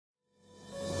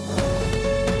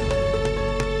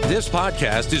This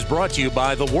podcast is brought to you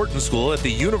by the Wharton School at the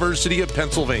University of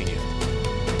Pennsylvania.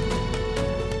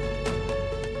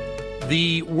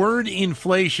 The word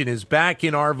inflation is back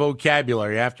in our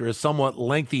vocabulary after a somewhat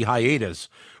lengthy hiatus.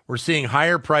 We're seeing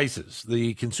higher prices.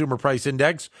 The Consumer Price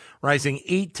Index rising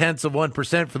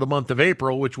 0.8% for the month of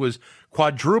April, which was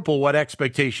quadruple what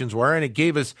expectations were, and it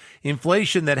gave us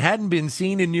inflation that hadn't been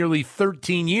seen in nearly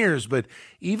 13 years. But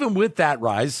even with that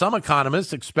rise, some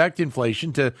economists expect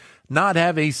inflation to not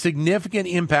have a significant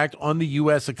impact on the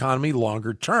U.S. economy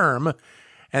longer term,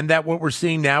 and that what we're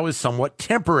seeing now is somewhat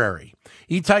temporary.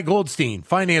 Itai Goldstein,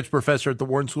 finance professor at the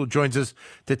Wharton School, joins us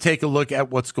to take a look at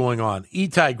what's going on.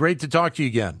 Itai, great to talk to you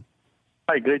again.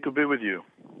 Hi, great to be with you.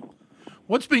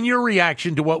 What's been your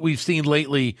reaction to what we've seen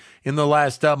lately in the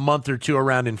last month or two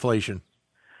around inflation?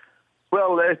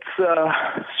 Well, it's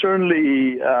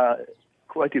certainly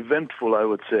quite eventful, I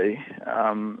would say.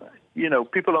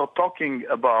 People are talking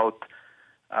about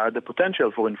the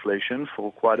potential for inflation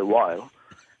for quite a while.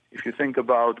 If you think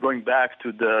about going back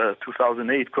to the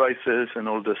 2008 crisis and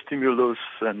all the stimulus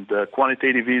and the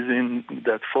quantitative easing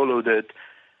that followed it,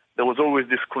 there was always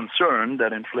this concern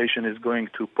that inflation is going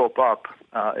to pop up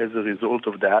as a result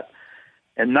of that.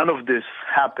 And none of this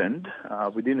happened.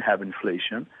 We didn't have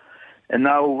inflation. And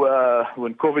now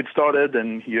when COVID started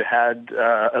and you had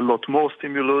a lot more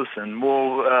stimulus and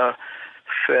more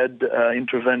Fed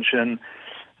intervention,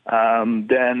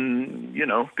 then,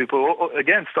 people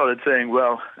again started saying,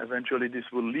 well, eventually this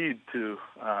will lead to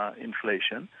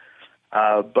inflation.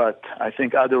 But I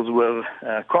think others were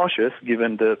cautious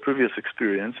given the previous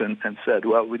experience and said,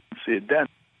 well, we didn't see it then,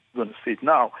 we're going to see it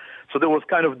now. So there was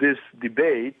kind of this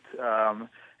debate.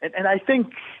 And I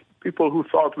think people who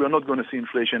thought we are not going to see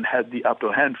inflation had the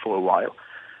upper hand for a while.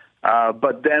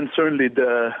 But then certainly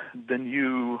the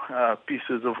new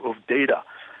pieces of data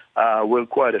were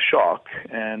quite a shock,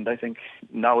 and I think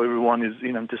now everyone is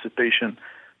in anticipation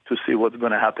to see what's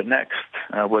going to happen next,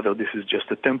 whether this is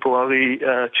just a temporary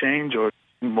change or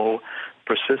more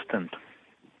persistent.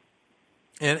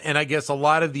 And I guess a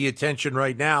lot of the attention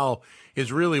right now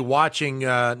is really watching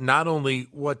not only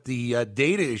what the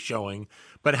data is showing,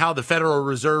 but how the Federal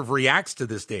Reserve reacts to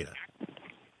this data.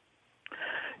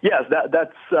 Yes,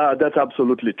 that's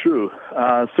absolutely true.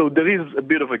 So there is a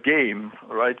bit of a game,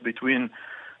 right, between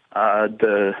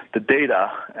the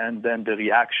data and then the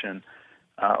reaction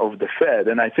of the Fed.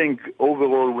 And I think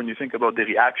overall, when you think about the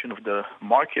reaction of the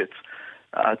markets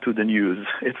to the news,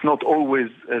 it's not always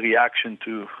a reaction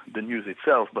to the news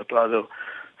itself, but rather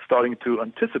starting to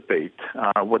anticipate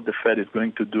what the Fed is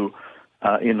going to do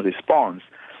in response.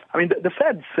 I mean, the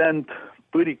Fed sent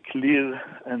pretty clear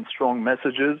and strong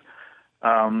messages,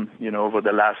 over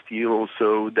the last year or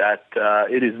so that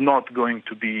it is not going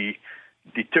to be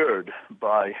deterred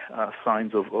by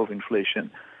signs of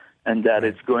inflation, and that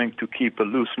it's going to keep a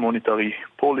loose monetary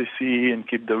policy and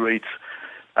keep the rates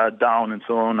down and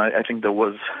so on. I think there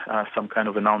was some kind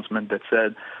of announcement that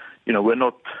said, we're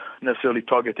not necessarily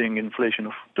targeting inflation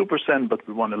of 2%, but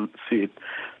we want to see it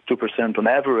 2% on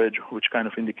average, which kind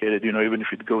of indicated, even if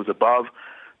it goes above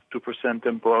 2%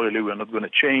 temporarily, we're not going to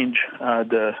change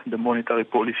the monetary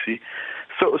policy.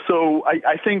 So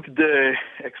I think the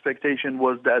expectation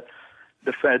was that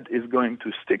the Fed is going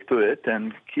to stick to it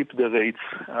and keep the rates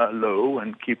low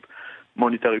and keep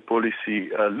monetary policy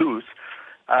loose.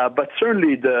 But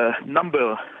certainly the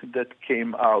number that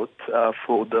came out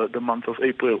for the month of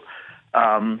April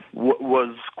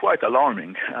was quite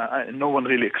alarming. No one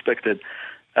really expected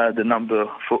the number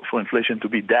for inflation to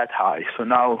be that high. So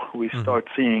now we start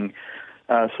seeing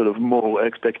sort of more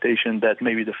expectation that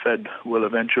maybe the Fed will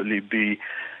eventually be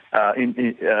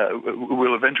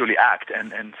will eventually act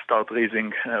and start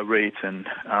raising rates and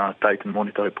tighten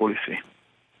monetary policy.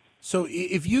 So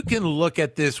if you can look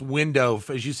at this window,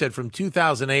 as you said, from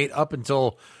 2008 up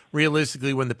until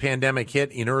realistically when the pandemic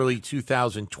hit in early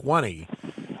 2020,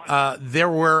 there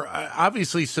were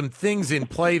obviously some things in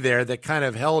play there that kind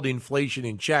of held inflation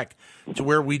in check to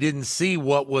where we didn't see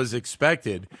what was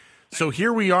expected. So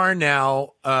here we are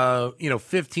now,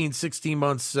 15, 16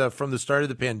 months from the start of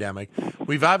the pandemic.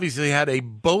 We've obviously had a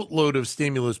boatload of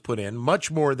stimulus put in,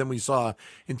 much more than we saw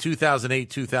in 2008,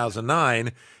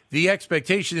 2009. The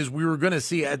expectation is we were going to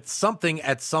see something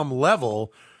at some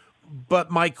level.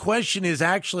 But my question is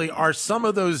actually, are some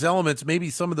of those elements, maybe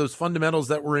some of those fundamentals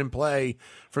that were in play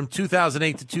from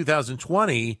 2008 to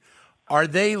 2020, are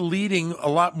they leading a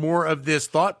lot more of this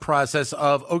thought process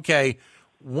of, okay,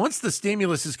 once the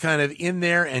stimulus is kind of in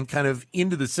there and kind of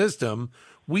into the system,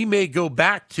 we may go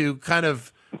back to kind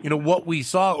of, what we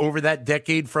saw over that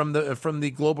decade from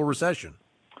the global recession?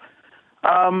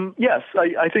 Yes,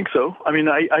 I think so. I mean,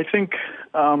 I think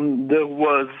there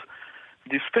was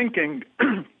this thinking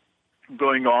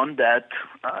going on that,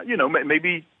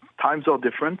 maybe times are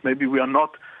different. Maybe we are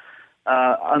not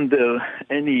under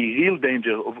any real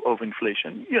danger of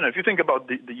inflation. If you think about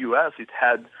the U.S., it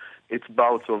had its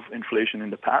bouts of inflation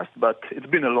in the past, but it's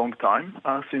been a long time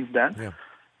since then. Yeah.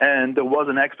 And there was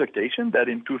an expectation that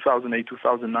in 2008,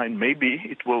 2009, maybe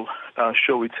it will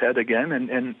show its head again,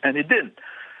 and it didn't.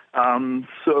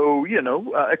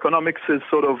 Economics is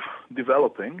sort of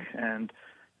developing, and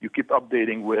you keep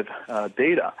updating with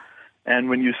data. And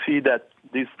when you see that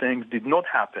these things did not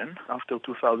happen after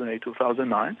 2008,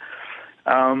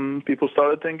 2009, people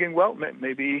started thinking, well,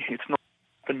 maybe it's not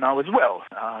happening now as well.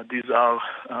 These are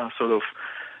sort of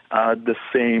the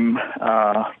same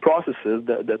processes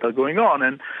that are going on,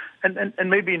 and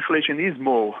maybe inflation is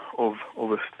more of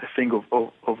a thing of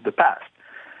the past.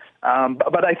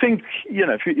 But I think,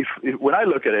 if when I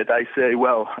look at it, I say,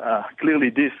 well, clearly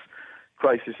this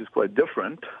crisis is quite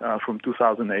different from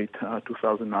 2008,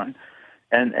 2009.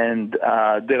 And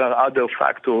there are other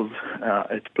factors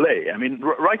at play. I mean,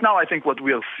 right now, I think what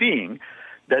we are seeing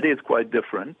that is quite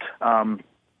different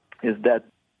is that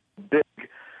big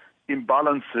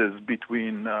imbalances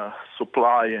between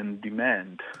supply and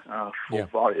demand for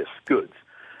various goods.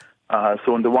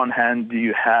 So on the one hand,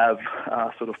 you have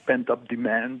sort of pent-up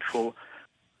demand for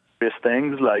various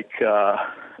things like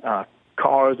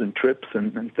cars and trips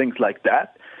and things like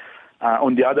that.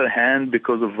 On the other hand,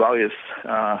 because of various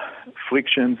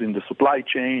frictions in the supply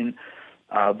chain,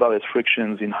 various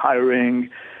frictions in hiring,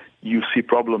 you see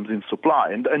problems in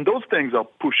supply. And those things are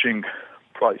pushing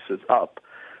prices up.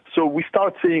 So we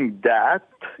start seeing that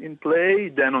in play.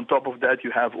 Then on top of that,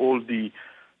 you have all the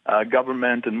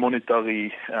government and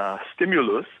monetary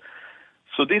stimulus.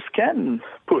 So this can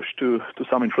push to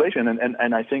some inflation.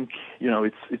 And I think,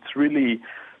 it's really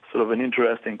sort of an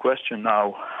interesting question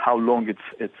now, how long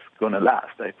it's going to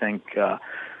last. I think,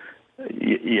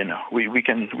 we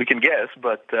can guess,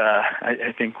 but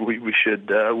I think we should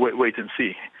wait and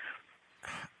see.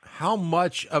 How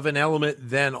much of an element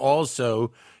then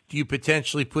also do you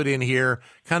potentially put in here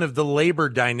kind of the labor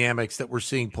dynamics that we're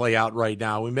seeing play out right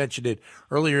now? We mentioned it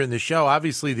earlier in the show.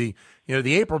 Obviously, the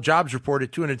April jobs report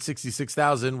at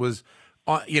 266,000 was,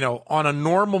 on a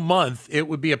normal month, it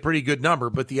would be a pretty good number,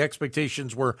 but the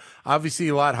expectations were obviously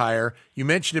a lot higher. You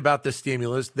mentioned about the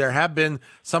stimulus. There have been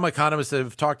some economists that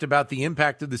have talked about the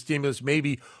impact of the stimulus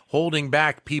maybe holding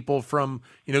back people from,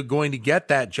 going to get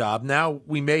that job. Now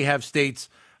we may have states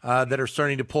that are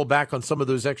starting to pull back on some of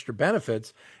those extra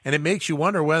benefits. And it makes you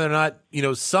wonder whether or not,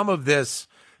 some of this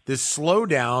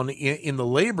slowdown in the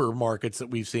labor markets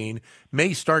that we've seen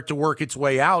may start to work its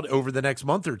way out over the next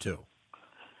month or two.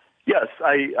 Yes,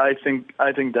 I think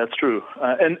that's true.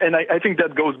 And I think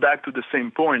that goes back to the same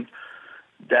point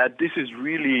that this is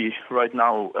really right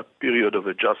now a period of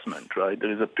adjustment, right?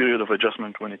 There is a period of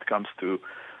adjustment when it comes to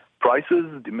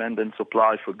prices, demand and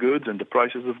supply for goods and the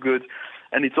prices of goods.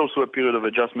 And it's also a period of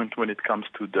adjustment when it comes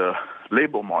to the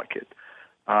labor market.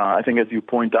 I think, as you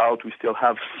point out, we still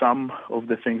have some of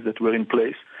the things that were in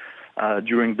place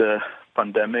during the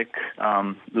pandemic,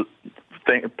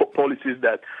 policies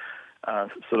that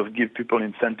sort of give people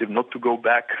incentive not to go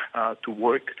back to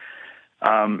work.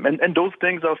 And those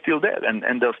things are still there.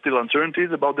 And there are still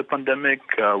uncertainties about the pandemic.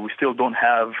 We still don't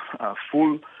have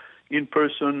full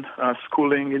in-person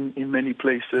schooling in many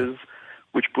places,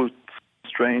 which puts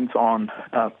strains on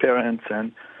parents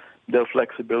and their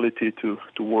flexibility to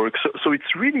work. So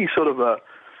it's really sort of a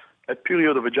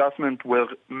period of adjustment where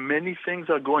many things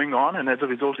are going on, and as a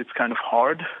result, it's kind of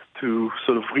hard to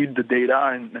sort of read the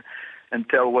data and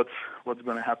tell what's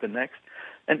going to happen next.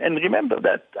 And remember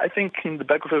that I think in the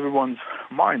back of everyone's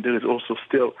mind there is also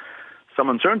still some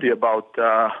uncertainty about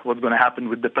what's going to happen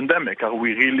with the pandemic. Are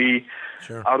we really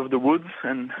out of the woods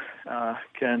and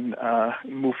can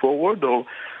move forward, or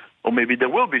maybe there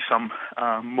will be some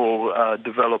more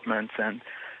developments and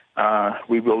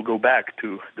we will go back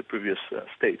to the previous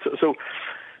state. So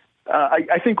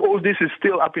I think all this is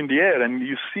still up in the air, and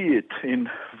you see it in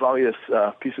various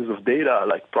pieces of data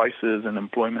like prices and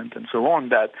employment and so on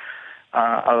that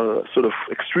are sort of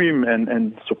extreme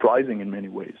and surprising in many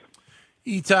ways.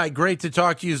 Itai, great to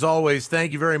talk to you as always.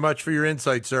 Thank you very much for your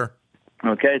insight, sir.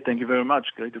 Okay, thank you very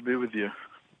much. Great to be with you.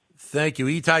 Thank you.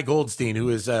 Itai Goldstein, who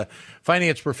is a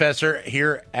finance professor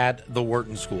here at the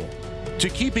Wharton School. To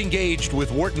keep engaged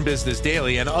with Wharton Business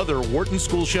Daily and other Wharton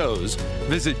School shows,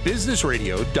 visit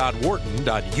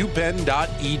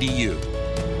businessradio.wharton.upenn.edu.